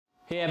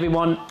Hey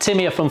everyone, Tim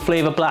here from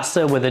Flavour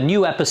Blaster with a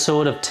new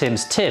episode of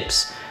Tim's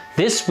Tips.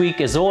 This week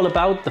is all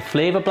about the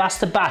Flavour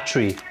Blaster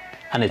battery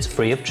and it's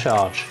free of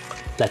charge.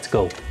 Let's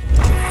go.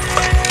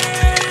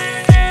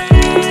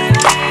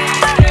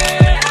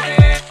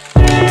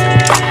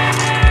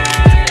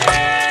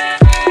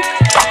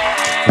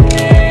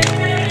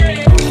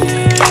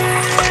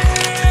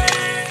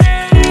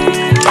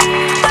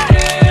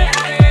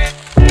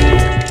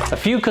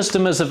 A few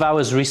customers of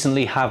ours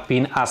recently have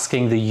been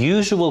asking the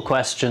usual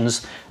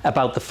questions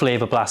about the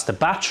Flavour Blaster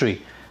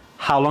battery.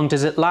 How long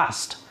does it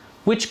last?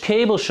 Which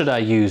cable should I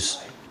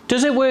use?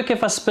 Does it work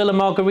if I spill a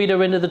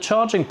margarita into the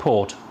charging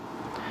port?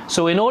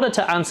 So in order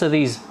to answer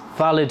these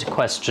valid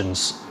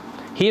questions,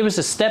 here is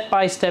a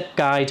step-by-step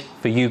guide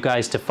for you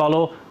guys to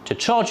follow to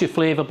charge your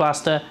Flavour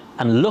Blaster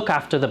and look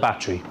after the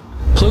battery.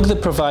 Plug the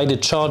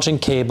provided charging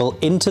cable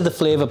into the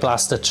Flavour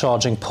Blaster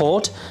charging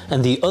port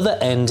and the other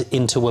end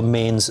into a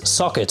mains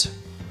socket.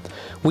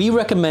 We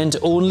recommend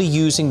only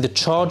using the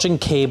charging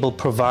cable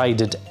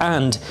provided,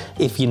 and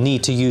if you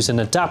need to use an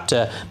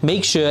adapter,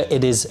 make sure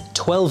it is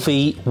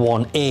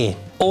 12V1A.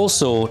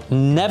 Also,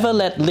 never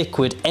let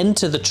liquid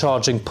enter the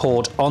charging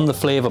port on the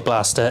Flavour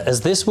Blaster,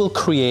 as this will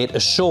create a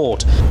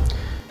short.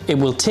 It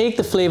will take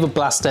the Flavour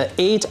Blaster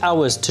 8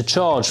 hours to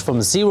charge from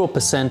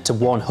 0% to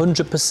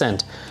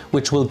 100%,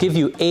 which will give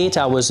you 8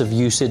 hours of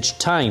usage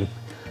time.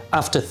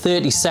 After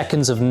 30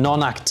 seconds of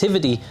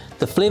non-activity,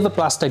 the Flavour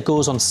Blaster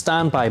goes on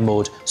standby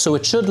mode, so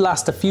it should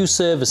last a few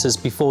services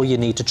before you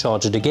need to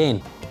charge it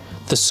again.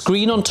 The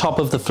screen on top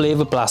of the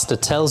Flavour Blaster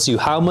tells you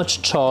how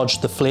much charge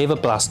the Flavour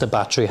Blaster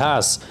battery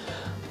has.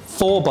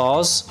 4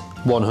 bars,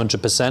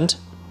 100%,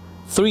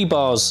 3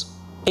 bars,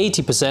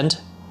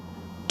 80%,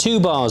 2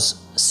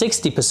 bars,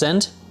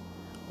 60%,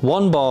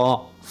 1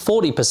 bar,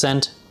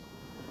 40%,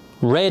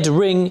 red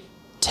ring,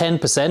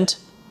 10%,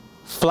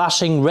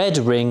 flashing red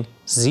ring,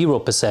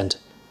 0%.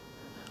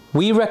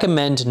 We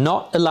recommend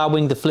not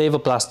allowing the Flavour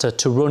Blaster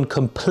to run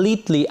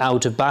completely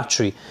out of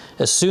battery.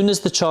 As soon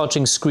as the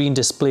charging screen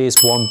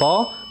displays 1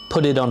 bar,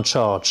 put it on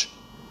charge.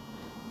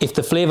 If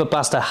the Flavour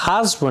Blaster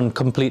has run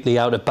completely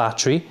out of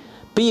battery,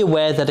 be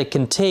aware that it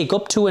can take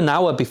up to an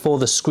hour before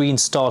the screen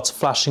starts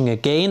flashing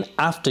again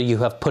after you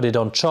have put it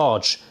on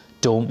charge.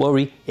 Don't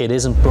worry, it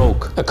isn't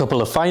broke. A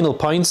couple of final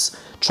points.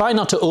 Try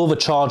not to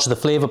overcharge the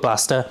Flavour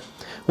Blaster.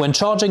 When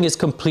charging is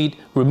complete,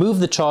 remove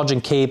the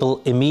charging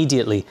cable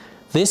immediately.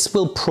 This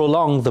will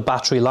prolong the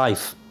battery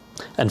life.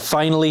 And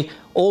finally,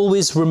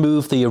 always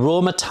remove the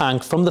aroma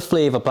tank from the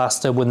Flavour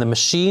Blaster when the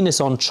machine is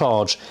on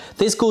charge.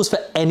 This goes for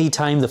any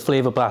time the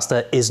Flavour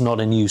Blaster is not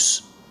in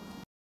use.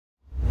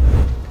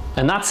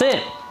 And that's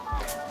it.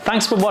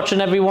 Thanks for watching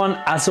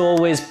everyone. As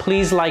always,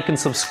 please like and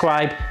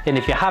subscribe. And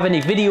if you have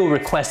any video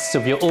requests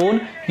of your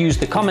own, use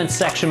the comments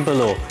section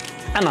below.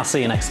 And I'll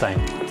see you next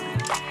time.